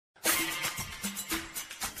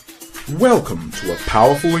Welcome to a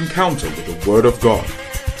powerful encounter with the Word of God,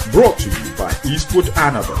 brought to you by Eastwood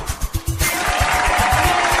Annabelle.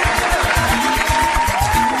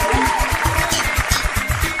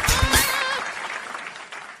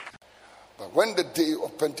 But when the day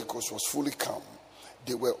of Pentecost was fully come,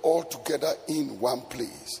 they were all together in one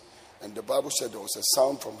place. And the Bible said there was a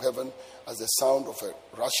sound from heaven as the sound of a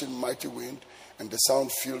rushing mighty wind, and the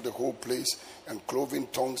sound filled the whole place, and cloven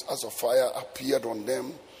tongues as of fire appeared on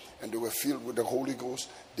them, and they were filled with the Holy Ghost.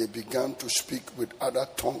 They began to speak with other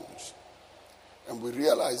tongues. And we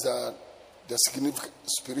realized that the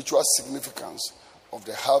spiritual significance of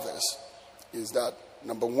the harvest is that,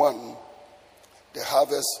 number one, the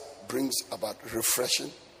harvest brings about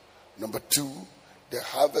refreshing. Number two, the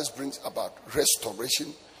harvest brings about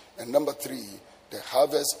restoration. And number three, the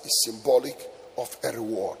harvest is symbolic of a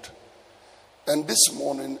reward. And this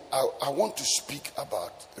morning, I want to speak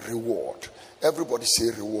about reward. Everybody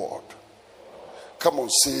say reward. Come on,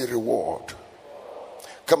 say reward.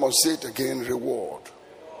 Come on, say it again, reward.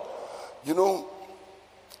 You know,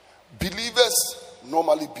 believers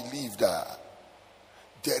normally believe that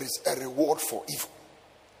there is a reward for evil.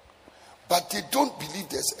 But they don't believe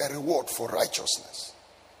there's a reward for righteousness.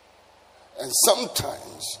 And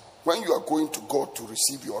sometimes, when you are going to God to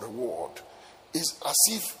receive your reward, it's as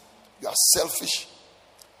if you are selfish,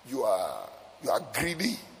 you are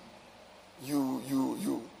greedy,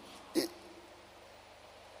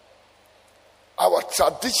 our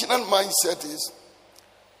traditional mindset is,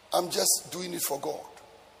 I'm just doing it for God.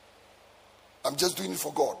 I'm just doing it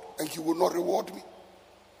for God, and He will not reward me.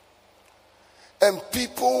 And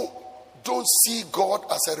people don't see God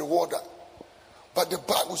as a rewarder. But the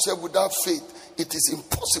Bible said, without faith, it is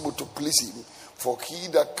impossible to please Him. For he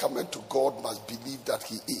that cometh to God must believe that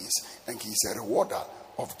He is, and He is a rewarder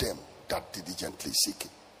of them that diligently seek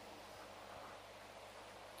Him.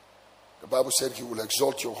 The Bible said He will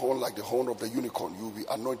exalt your horn like the horn of the unicorn. You will be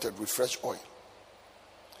anointed with fresh oil.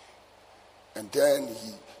 And then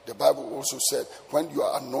the Bible also said, when you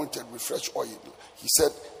are anointed with fresh oil, He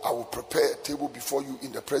said, I will prepare a table before you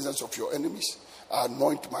in the presence of your enemies. I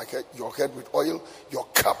anoint your head with oil, your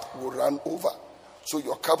cup will run over. So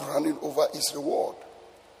your cup running over is reward.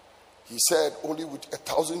 He said, only with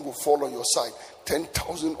 1,000 will fall on your side,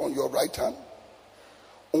 10,000 on your right hand.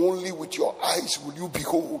 Only with your eyes will you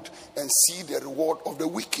behold and see the reward of the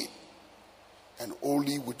wicked. And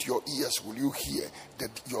only with your ears will you hear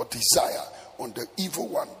your desire on the evil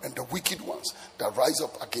one and the wicked ones that rise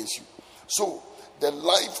up against you. So the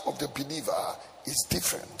life of the believer is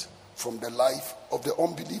different from the life of the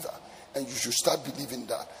unbeliever. And you should start believing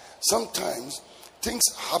that. Sometimes things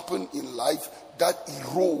happen in life that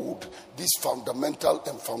erode this fundamental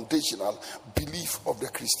and foundational belief of the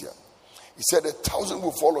Christian. He said, 1,000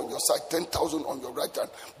 will fall on your side, 10,000 on your right hand,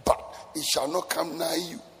 but it shall not come nigh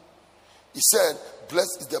you. He said,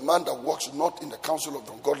 blessed is the man that walks not in the counsel of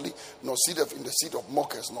the ungodly, nor sitteth in the seat of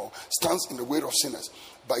mockers, nor stands in the way of sinners.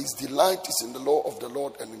 But his delight is in the law of the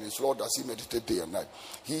Lord, and in his law does he meditate day and night.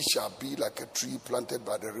 He shall be like a tree planted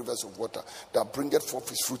by the rivers of water, that bringeth forth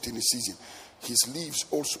his fruit in his season. His leaves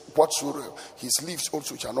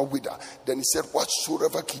also shall not wither. Then he said,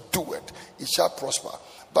 whatsoever he doeth, it shall prosper.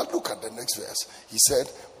 But look at the next verse. He said,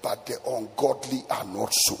 but the ungodly are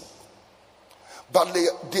not so. But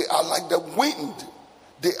they are like the wind.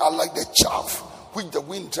 They are like the chaff which the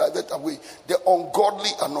wind driveth away. The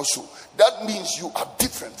ungodly are not so. That means you are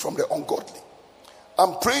different from the ungodly.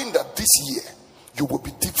 I'm praying that this year you will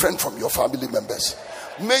be different from your family members.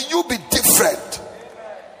 May you be different.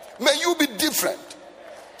 May you be different.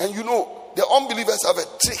 And you know, the unbelievers have a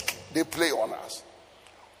trick they play on us.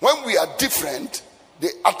 When we are different, they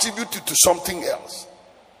attribute it to something else.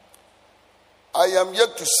 I am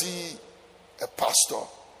yet to see a pastor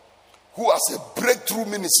who has a breakthrough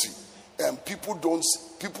ministry, and people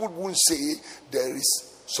won't say there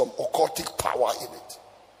is some occultic power in it.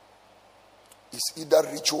 It's either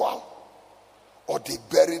ritual, or they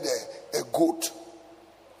buried a goat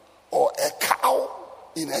or a cow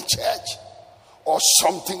in a church, or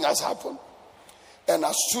something has happened. And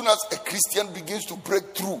as soon as a Christian begins to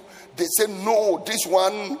break through, they say, no, this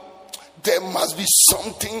one, there must be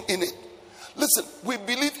something in it. Listen, we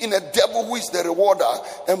believe in a devil who is the rewarder,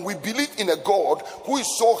 and we believe in a God who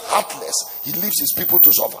is so heartless, he leaves his people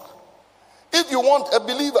to suffer. If you want a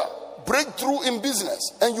believer, break through in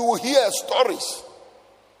business, and you will hear stories.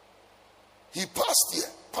 He passed here,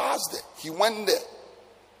 passed there, he went there.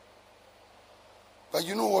 But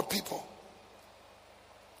you know what, people?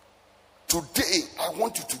 Today, I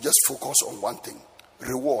want you to just focus on one thing: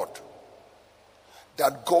 reward.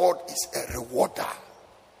 That God is a rewarder.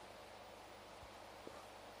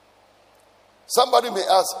 Somebody may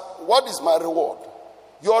ask, what is my reward?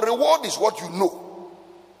 Your reward is what you know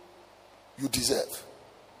you deserve.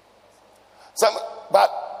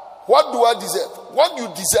 But what do I deserve? What you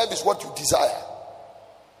deserve is what you desire.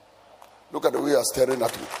 Look at the way you're staring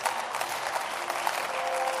at me.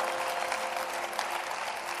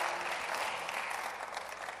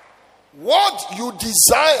 What you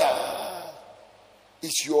desire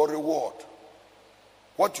is your reward.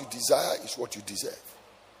 What you desire is what you deserve.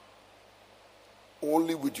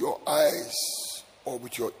 Only with your eyes or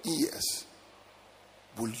with your ears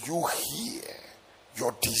will you hear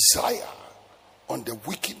your desire on the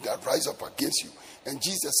wicked that rise up against you. And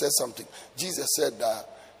Jesus said something. Jesus said that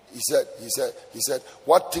he said,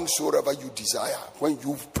 what things soever you desire, when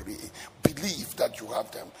you pray, believe that you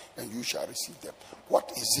have them and you shall receive them.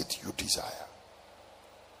 What is it you desire?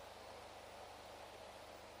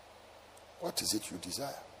 What is it you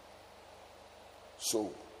desire?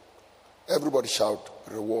 So, everybody shout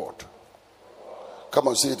reward. Come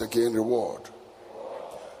on, say it again, reward.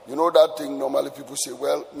 You know that thing normally people say,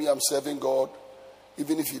 well, me, I'm serving God.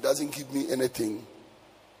 Even if he doesn't give me anything,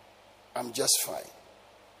 I'm just fine.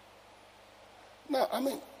 Now, I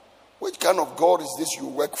mean, which kind of God is this you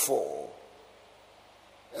work for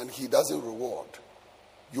and he doesn't reward?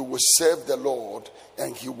 You will serve the Lord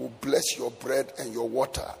and he will bless your bread and your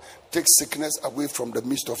water. Take sickness away from the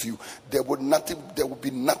midst of you. There will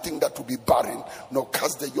be nothing that will be barren, nor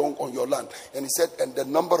cast the young on your land. And he said, and the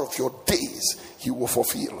number of your days he will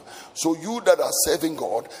fulfill. So you that are serving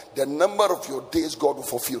God, the number of your days God will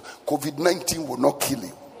fulfill. COVID-19 will not kill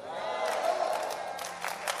you.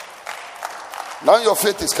 Now your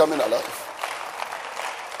faith is coming alive.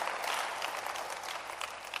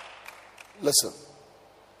 Listen,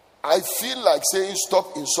 I feel like saying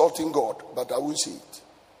stop insulting God, but I won't say it.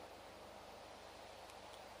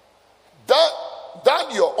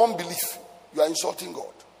 That your unbelief, you are insulting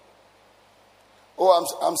God. Oh,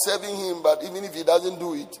 I'm serving him, but even if he doesn't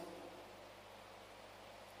do it.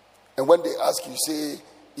 And when they ask you, say,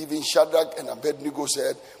 even Shadrach and Abednego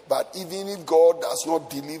said, but even if God does not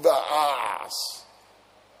deliver us,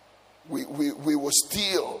 we will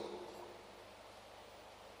still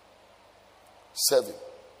serve him.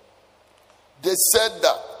 They said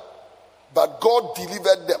that, but God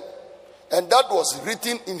delivered them. And that was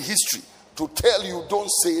written in history to tell you, don't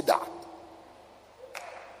say that.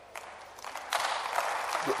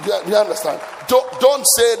 Do you understand? Don't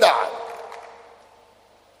say that.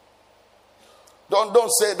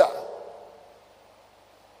 Don't say that.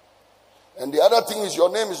 And the other thing is,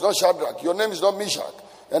 your name is not Shadrach, your name is not Meshach,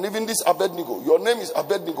 and even this Abednego, your name is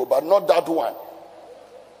Abednego, but not that one.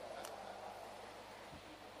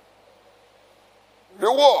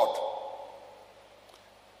 Reward.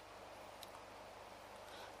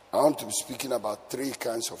 I want to be speaking about 3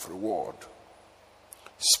 kinds of reward: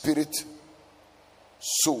 spirit,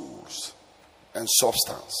 souls, and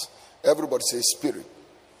substance. Everybody say spirit,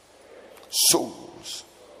 souls,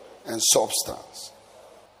 and substance.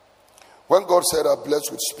 When God said, "I'm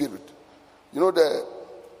blessed with spirit," you know, the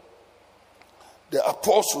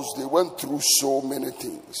apostles, they went through so many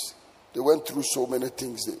things. They went through so many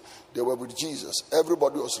things. They were with Jesus.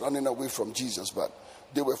 Everybody was running away from Jesus, but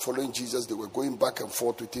they were following Jesus. They were going back and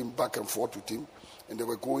forth with him, and they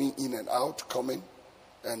were going in and out, coming.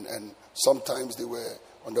 And sometimes they were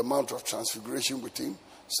on the Mount of Transfiguration with him.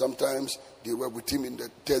 Sometimes they were with him in the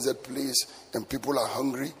desert place, and people are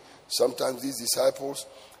hungry. Sometimes these disciples,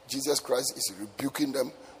 Jesus Christ is rebuking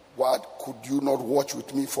them. What, could you not watch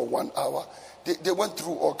with me for 1 hour? They went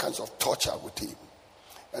through all kinds of torture with him.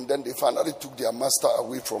 And then they finally took their master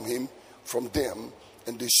away from them,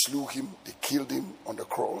 and they slew him, they killed him on the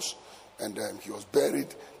cross, and then he was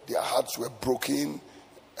buried. Their hearts were broken,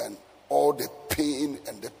 and all the pain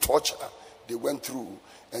and the torture they went through.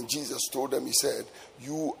 And Jesus told them, he said,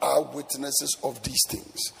 you are witnesses of these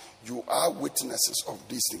things. You are witnesses of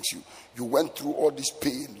these things. You went through all this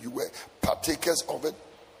pain. You were partakers of it.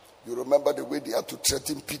 You remember the way they had to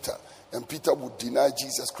threaten Peter, and Peter would deny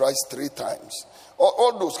Jesus Christ 3 times.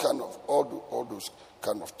 All those kind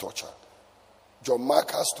of torture. John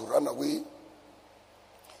Mark has to run away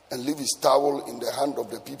and leave his towel in the hand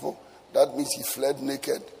of the people. That means he fled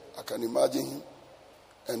naked. I can imagine him.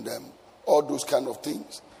 And all those kind of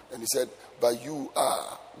things. And he said, but you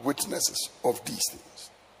are witnesses of these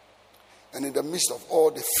things. And in the midst of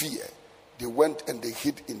all the fear, they went and they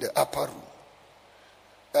hid in the upper room.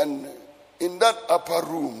 And in that upper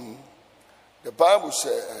room, the Bible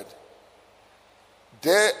said,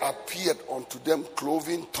 there appeared unto them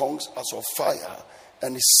cloven tongues as of fire,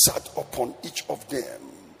 and it sat upon each of them.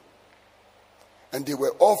 And they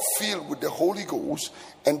were all filled with the Holy Ghost,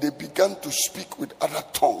 and they began to speak with other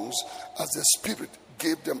tongues as the Spirit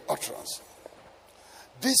gave them utterance.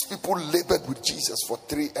 These people labored with Jesus for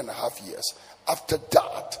 3.5 years. After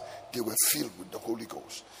that, they were filled with the Holy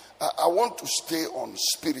Ghost. I want to stay on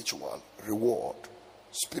spiritual reward.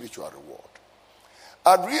 Spiritual reward.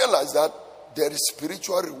 I realize that there is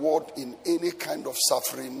spiritual reward in any kind of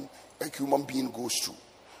suffering a human being goes through.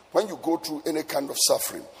 When you go through any kind of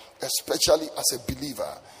suffering, especially as a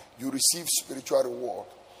believer, you receive spiritual reward.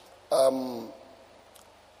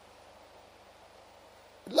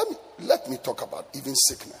 Let me talk about even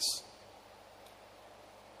sickness.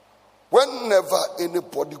 Whenever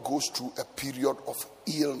anybody goes through a period of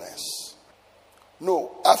illness,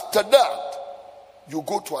 no, after that, you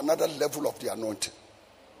go to another level of the anointing.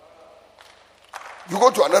 You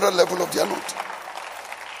go to another level of the anointing.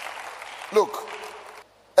 Look,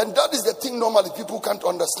 and that is the thing normally people can't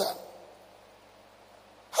understand.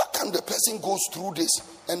 How come the person goes through this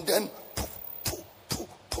and then poof.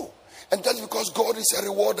 And that's because God is a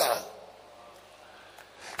rewarder.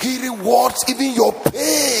 He rewards even your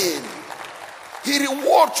pain. He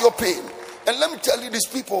rewards your pain. And let me tell you these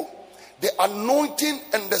people, the anointing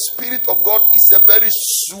and the Spirit of God is a very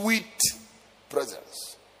sweet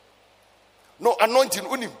presence. No anointing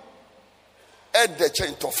unim. Add the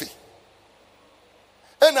chain toffee.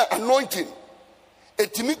 And anointing.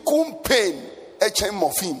 Etimikum pain a chain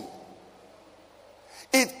morphine.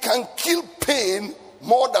 It can kill pain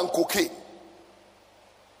more than cocaine.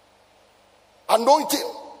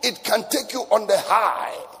 Anointing, it can take you on the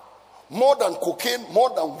high more than cocaine, more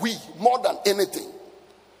than weed, more than anything.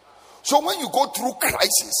 So when you go through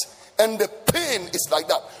crisis and the pain is like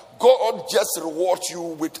that, God just rewards you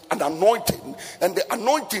with an anointing, and the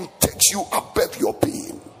anointing takes you above your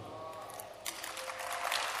pain.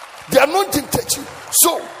 The anointing takes you.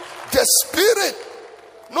 So the Spirit,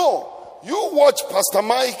 no, you watch Pastor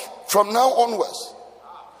Mike from now onwards.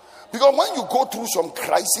 Because when you go through some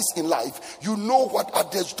crisis in life, you know what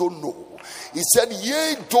others don't know. He said,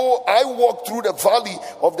 yea, though I walk through the valley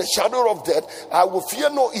of the shadow of death, I will fear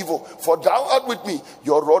no evil, for thou art with me.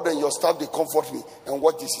 Your rod and your staff, they comfort me. And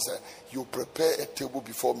what this is, you prepare a table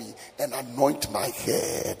before me and anoint my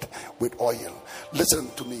head with oil. Listen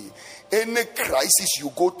to me. Any crisis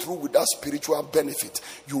you go through with that spiritual benefit,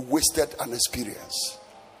 you wasted an experience.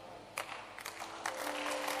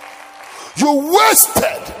 You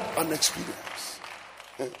wasted an experience.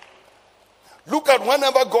 Look at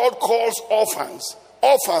whenever God calls orphans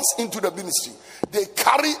into the ministry, they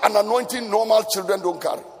carry an anointing normal children don't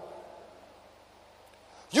carry.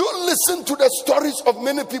 You listen to the stories of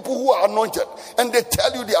many people who are anointed, and they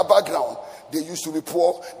tell you their background. They used to be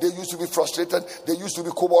poor, they used to be frustrated, they used to be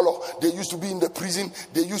kobolo, they used to be in the prison,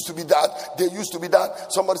 they used to be that, they used to be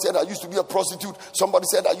that. Somebody said, I used to be a prostitute. Somebody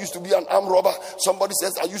said, I used to be an armed robber. Somebody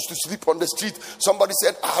says, I used to sleep on the street. Somebody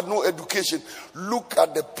said, I had no education. Look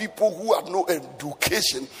at the people who had no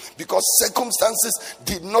education because circumstances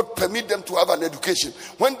did not permit them to have an education.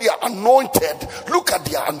 When they are anointed, look at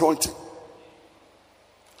their anointing.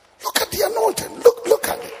 Look at the anointing. Look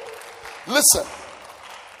at it. Listen.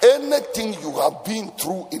 Anything you have been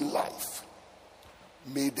through in life,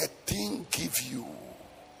 may the thing give you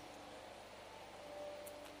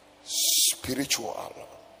spiritual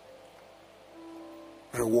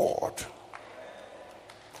reward.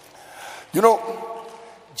 You know,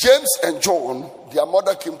 James and John, their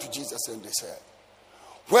mother came to Jesus and they said,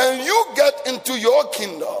 when you get into your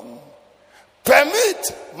kingdom,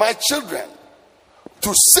 permit my children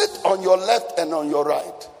to sit on your left and on your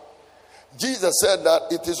right. Jesus said that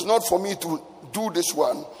it is not for me to do this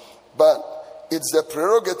one, but it's the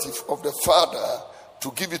prerogative of the Father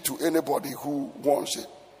to give it to anybody who wants it.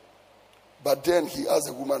 But then he asked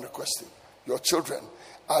the woman a question. Your children,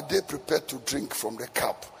 are they prepared to drink from the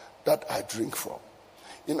cup that I drink from?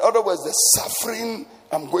 In other words, the suffering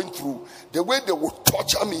I'm going through, the way they will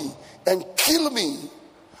torture me and kill me,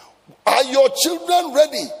 are your children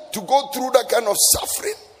ready to go through that kind of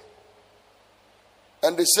suffering?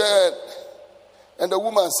 And they said, and the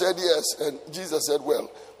woman said yes. And Jesus said, well,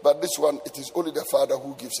 but this one, it is only the Father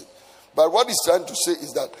who gives it. But what he's trying to say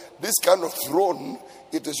is that this kind of throne,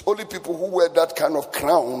 it is only people who wear that kind of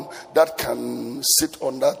crown that can sit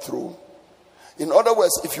on that throne. In other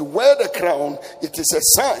words, if you wear the crown, it is a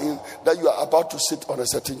sign that you are about to sit on a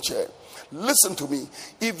certain chair. Listen to me.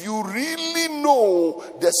 If you really know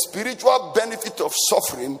the spiritual benefit of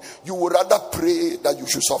suffering, you would rather pray that you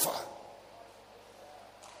should suffer.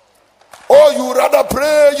 Or you rather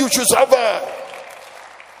pray you should suffer.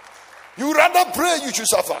 You rather pray you should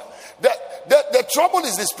suffer. The trouble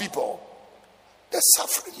is these people. The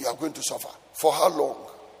suffering you are going to suffer. For how long?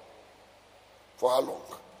 For how long?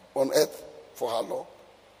 On earth? For how long?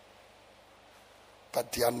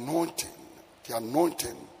 But the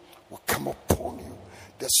anointing will come upon you.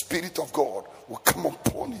 The Spirit of God will come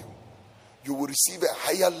upon you. You will receive a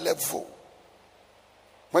higher level.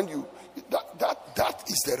 When you that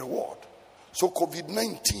is the reward. So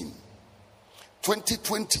COVID-19,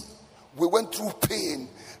 2020, we went through pain,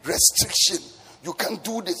 restriction. You can't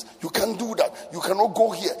do this. You can't do that. You cannot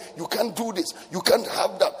go here. You can't do this. You can't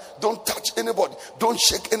have that. Don't touch anybody. Don't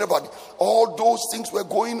shake anybody. All those things were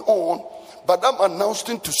going on. But I'm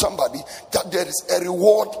announcing to somebody that there is a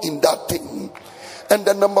reward in that thing. And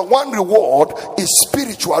the number one reward is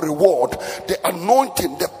spiritual reward. The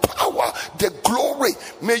anointing, the power, the glory.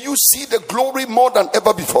 May you see the glory more than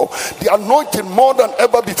ever before. The anointing more than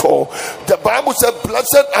ever before. The Bible said,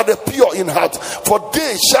 blessed are the pure in heart, for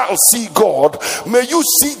they shall see God. May you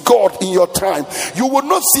see God in your time. You will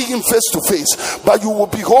not see him face to face, but you will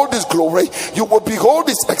behold his glory. You will behold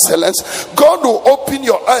his excellence. God will open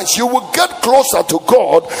your eyes. You will get closer to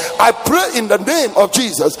God. I pray in the name of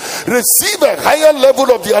Jesus, receive a higher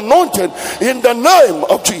level of the anointing in the name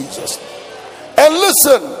of Jesus. And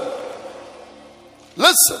listen,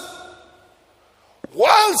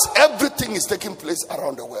 whilst everything is taking place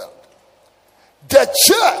around the world, the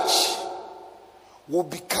church will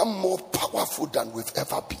become more powerful than we've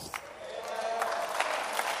ever been.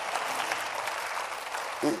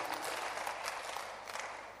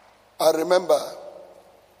 I remember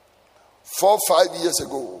 4 or 5 years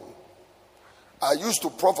ago, I used to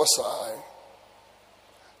prophesy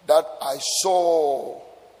that I saw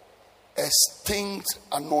extinct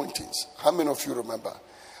anointings. How many of you remember?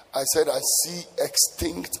 I said I see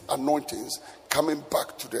extinct anointings coming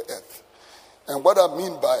back to the earth. And what I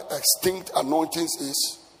mean by extinct anointings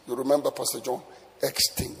is, you remember, Pastor John?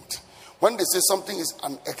 Extinct. When they say something is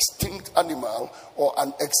an extinct animal or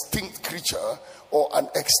an extinct creature or an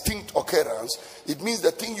extinct occurrence, it means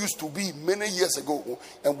the thing used to be many years ago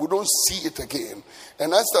and we don't see it again.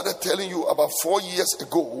 And I started telling you about 4 years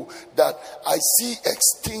ago that I see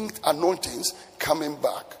extinct anointings coming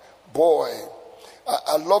back. Boy,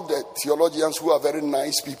 I love the theologians who are very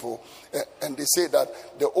nice people, and they say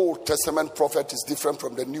that the Old Testament prophet is different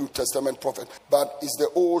from the New Testament prophet. But is the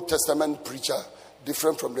Old Testament preacher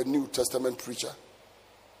different from the New Testament preacher?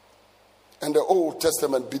 And the Old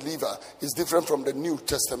Testament believer is different from the New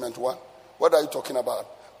Testament one? What are you talking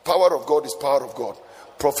about? Power of God is power of God.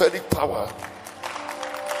 Prophetic power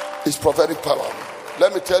is prophetic power.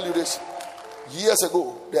 Let me tell you this. Years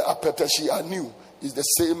ago, the apetashi I knew is the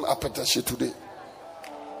same apetashi today.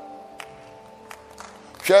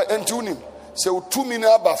 Share entunim. Se utumi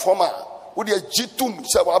na ba forma. Udi jitum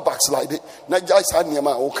se wa backslide. Na jai sa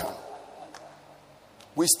niema okan.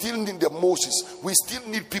 We still need the Moses. We still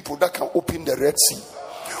need people that can open the Red Sea.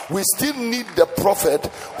 We still need the prophet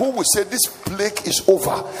who will say this plague is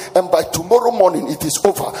over, and by tomorrow morning it is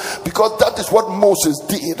over, because that is what Moses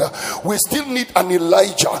did. We still need an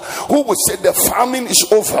Elijah who will say the famine is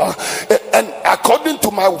over, and according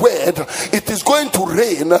to my word it is going to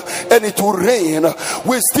rain, and it will rain.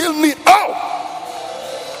 We still need,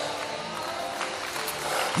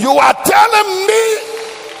 you are telling me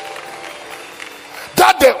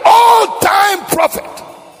that the all-time prophet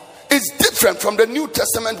is different from the New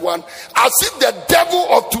Testament one, as if the devil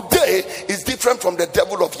of today is different from the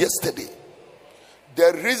devil of yesterday.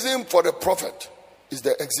 The reason for the prophet is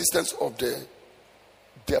the existence of the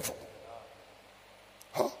devil.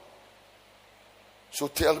 So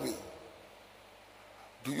tell me,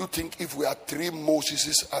 do you think if we are 3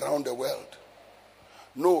 Moseses around the world?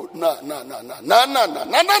 No.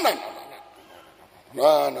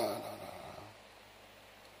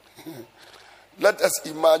 Let us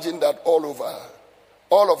imagine that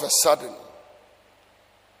all of a sudden,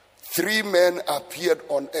 3 men appeared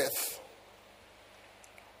on earth.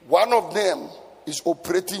 One of them is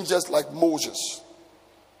operating just like Moses.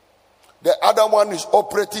 The other one is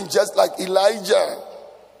operating just like Elijah.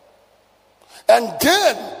 And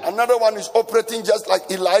then another one is operating just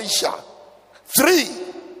like Elisha. 3.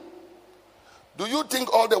 Do you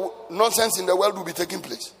think all the nonsense in the world will be taking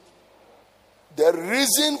place? The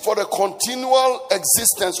reason for the continual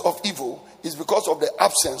existence of evil is because of the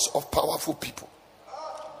absence of powerful people.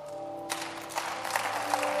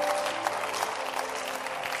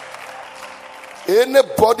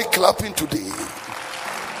 Anybody clapping today,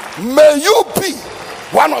 may you be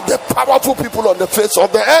one of the powerful people on the face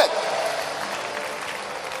of the earth.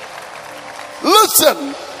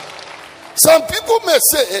 Listen, some people may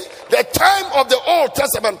say the time of the Old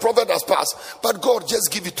Testament prophet has passed, but God, just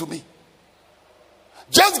give it to me.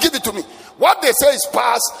 Just give it to me. What they say is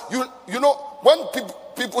past. You know, when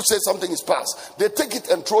people say something is past, they take it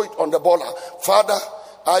and throw it on the baller. Father,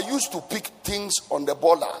 I used to pick things on the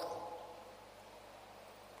baller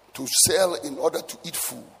to sell in order to eat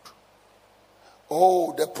food.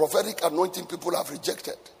 Oh, the prophetic anointing people have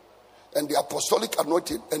rejected, and the apostolic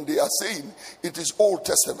anointing, and they are saying it is Old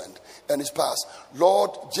Testament and it's past.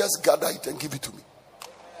 Lord, just gather it and give it to me.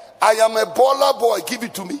 I am a baller boy. Give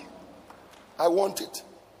it to me. I want it.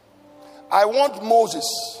 I want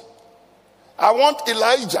Moses. I want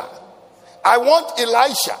Elijah. I want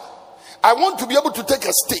Elisha. I want to be able to take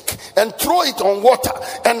a stick and throw it on water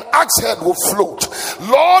and axe head will float.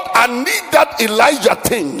 Lord, I need that Elijah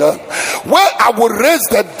thing where I will raise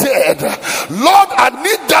the dead. Lord, I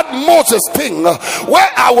need that Moses thing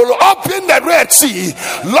where I will open the Red Sea.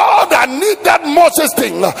 Lord, I need that Moses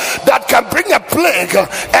thing that can bring a plague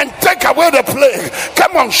and take away the plague.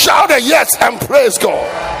 Come on, shout a yes and praise God.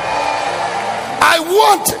 I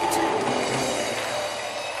want it.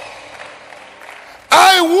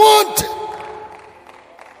 I want it.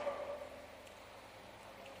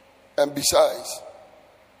 And besides,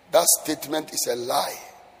 that statement is a lie.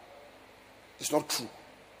 It's not true.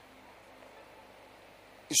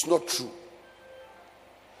 It's not true.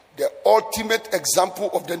 The ultimate example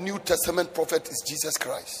of the New Testament prophet is Jesus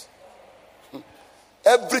Christ.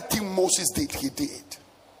 Everything Moses did, he did.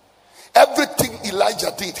 Everything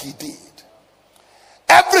Elijah did, he did.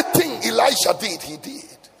 Everything Elisha did, he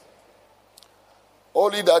did.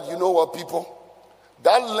 Only that, you know what, people?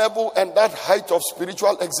 That level and that height of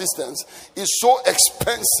spiritual existence is so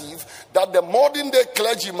expensive that the modern day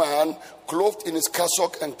clergyman, clothed in his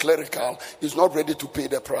cassock and clerical, is not ready to pay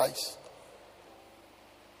the price.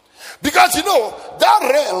 Because, you know, that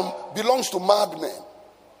realm belongs to madmen.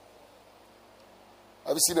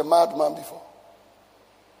 Have you seen a madman before?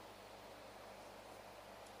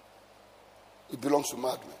 It belongs to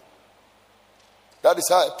madmen. That is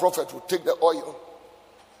how a prophet would take the oil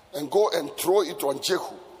and go and throw it on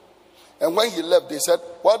Jehu. And when he left, they said,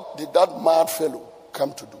 what did that mad fellow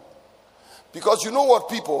come to do? Because you know what,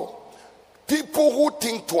 people who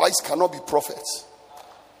think twice cannot be prophets.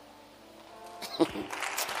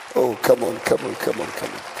 Oh, come on.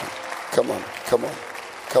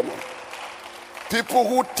 People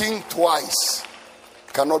who think twice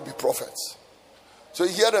cannot be prophets. So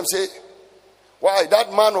you hear them say, why,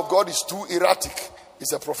 that man of God is too erratic.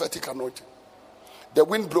 It's a prophetic anointing. The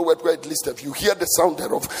wind bloweth where it listeth. You hear the sound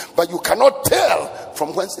thereof, but you cannot tell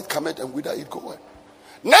from whence it cometh and whither it goeth.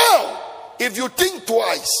 Now, if you think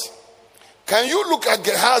twice, can you look at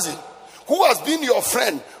Gehazi, who has been your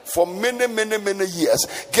friend for many years?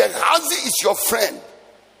 Gehazi is your friend.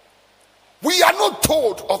 We are not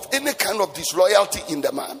told of any kind of disloyalty in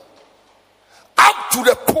the man. Up to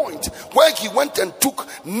the point where he went and took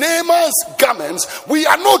Naaman's garments, we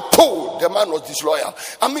are not told the man was disloyal.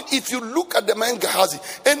 I mean, if you look at the man Gehazi,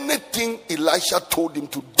 anything Elisha told him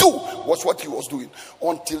to do was what he was doing.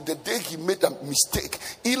 Until the day he made a mistake,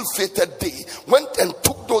 ill-fated day, went and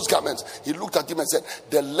took those garments. He looked at him and said,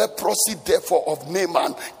 the leprosy therefore of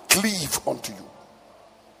Naaman cleave unto you.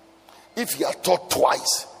 If he had thought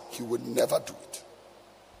twice, he would never do it.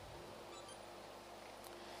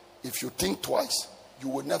 If you think twice, you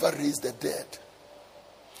will never raise the dead.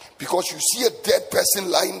 Because you see a dead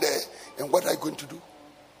person lying there, and what are you going to do?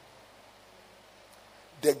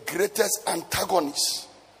 The greatest antagonist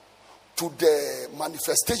to the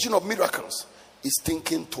manifestation of miracles is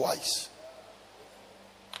thinking twice.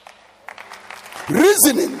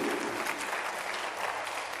 Reasoning.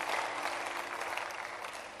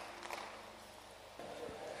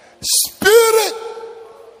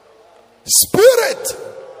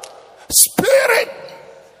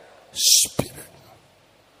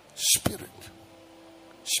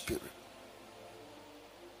 Spirit.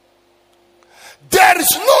 There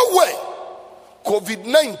is no way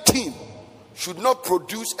COVID-19 should not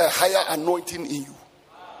produce a higher anointing in you.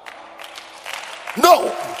 No.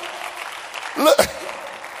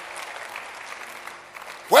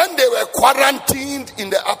 When they were quarantined in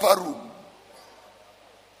the upper room,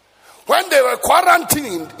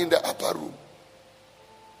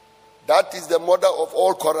 that is the mother of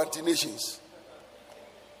all quarantinations.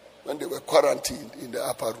 When they were quarantined in the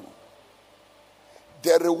upper room,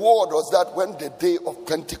 the reward was that when the day of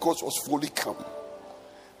Pentecost was fully come,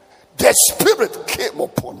 the Spirit came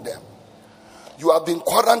upon them. You have been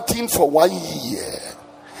quarantined for 1 year,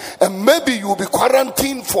 and maybe you will be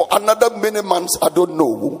quarantined for another many months. I don't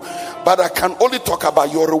know, but I can only talk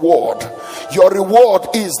about your reward. Your reward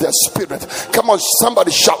is the Spirit. Come on, somebody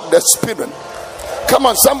shout the Spirit. Come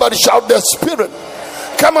on, somebody shout the Spirit.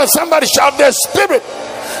 Come on, somebody shout the Spirit.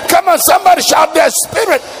 Come on, somebody shout the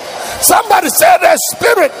Spirit. Somebody say the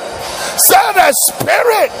Spirit. Say the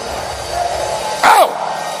Spirit. Oh,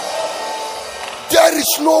 there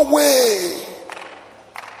is no way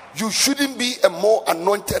you shouldn't be a more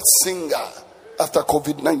anointed singer after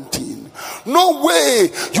COVID-19. No way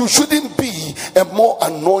you shouldn't be a more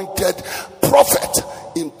anointed prophet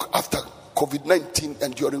after COVID-19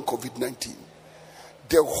 and during COVID-19.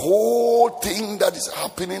 The whole thing that is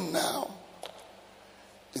happening now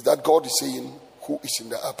is that God is saying, who is in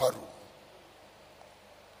the upper room?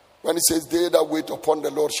 When he says, they that wait upon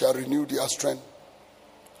the Lord shall renew their strength.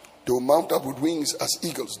 They will mount up with wings as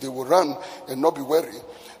eagles. They will run and not be weary.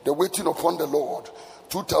 They're waiting upon the Lord.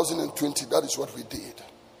 2020, that is what we did.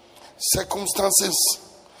 Circumstances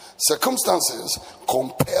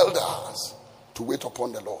compelled us to wait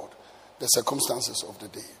upon the Lord. The circumstances of the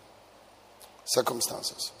day.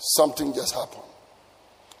 Circumstances. Something just happened.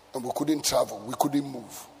 And we couldn't travel. We couldn't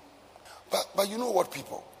move. But you know what,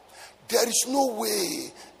 people? There is no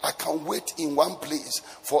way I can wait in one place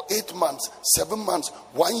for 8 months, 7 months,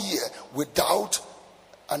 1 year without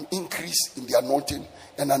an increase in the anointing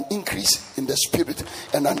and an increase in the spirit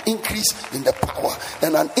and an increase in the power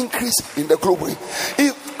and an increase in the glory.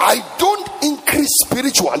 If I don't increase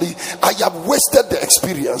spiritually, I have wasted the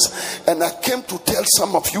experience. And I came to tell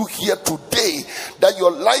some of you here today that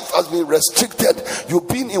your life has been restricted. You've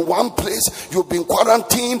been in one place, you've been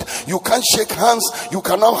quarantined, you can't shake hands, you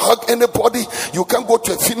cannot hug anybody, you can't go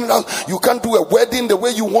to a funeral, you can't do a wedding the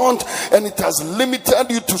way you want, and it has limited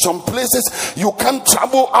you to some places. You can't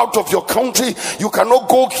travel out of your country, you cannot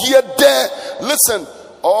go here, there. Listen,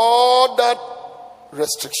 all that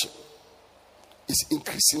restriction is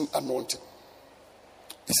increasing anointing,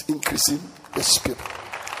 is increasing the spirit.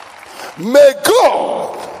 May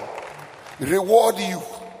God reward you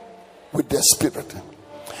with the spirit.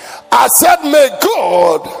 I said, may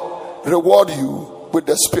God reward you with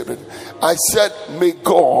the spirit. I said, may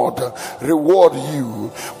God reward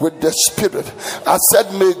you with the spirit. I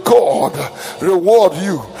said, may God reward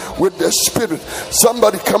you with the spirit.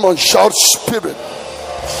 Somebody come on, shout spirit.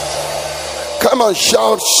 Come on,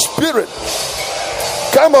 shout spirit.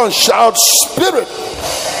 Come on, shout spirit.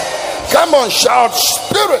 Come on, shout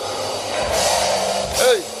spirit.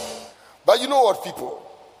 Hey, but you know what, people?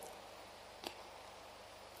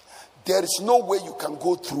 There is no way you can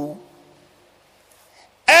go through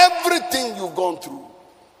everything you've gone through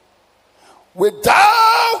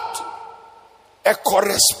without a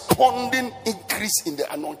corresponding increase in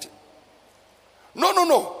the anointing.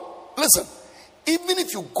 No. Listen, even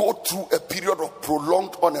if you go through a period of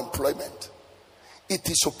prolonged unemployment, it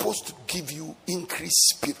is supposed to give you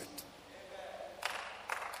increased spirit.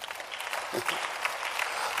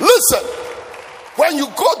 Listen, when you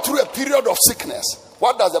go through a period of sickness,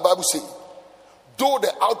 what does the Bible say? Though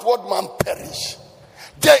the outward man perish,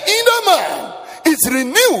 the inner man is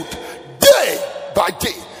renewed day by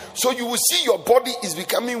day. So you will see your body is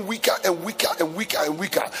becoming weaker and weaker and weaker and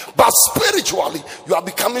weaker. But spiritually, you are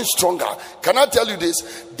becoming stronger. Can I tell you this?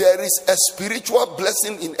 There is a spiritual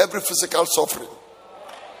blessing in every physical suffering.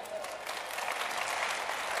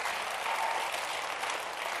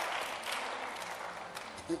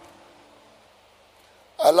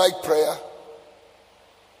 I like prayer.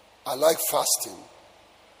 I like fasting.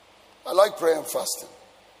 I like prayer and fasting.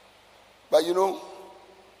 But you know,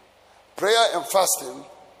 prayer and fasting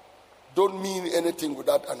don't mean anything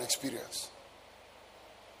without an experience.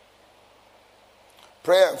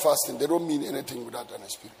 Prayer and fasting, they don't mean anything without an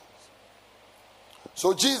experience.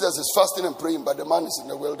 So Jesus is fasting and praying, but the man is in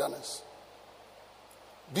the wilderness,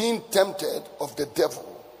 being tempted of the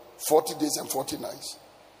devil 40 days and 40 nights.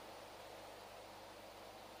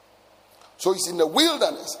 So he's in the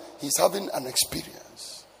wilderness. He's having an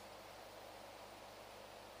experience.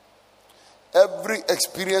 Every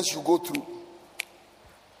experience you go through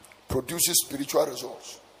produces spiritual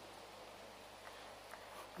results.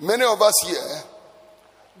 Many of us here,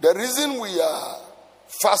 the reason we are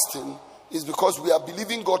fasting is because we are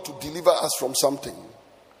believing God to deliver us from something.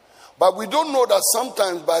 But we don't know that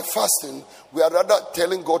sometimes by fasting, we are rather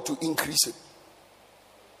telling God to increase it.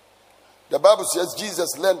 The Bible says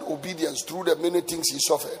Jesus learned obedience through the many things he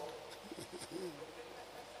suffered.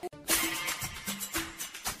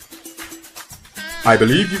 I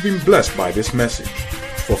believe you've been blessed by this message.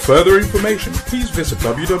 For further information, please visit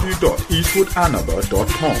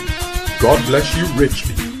www.eastwoodanaba.com. God bless you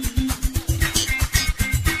richly.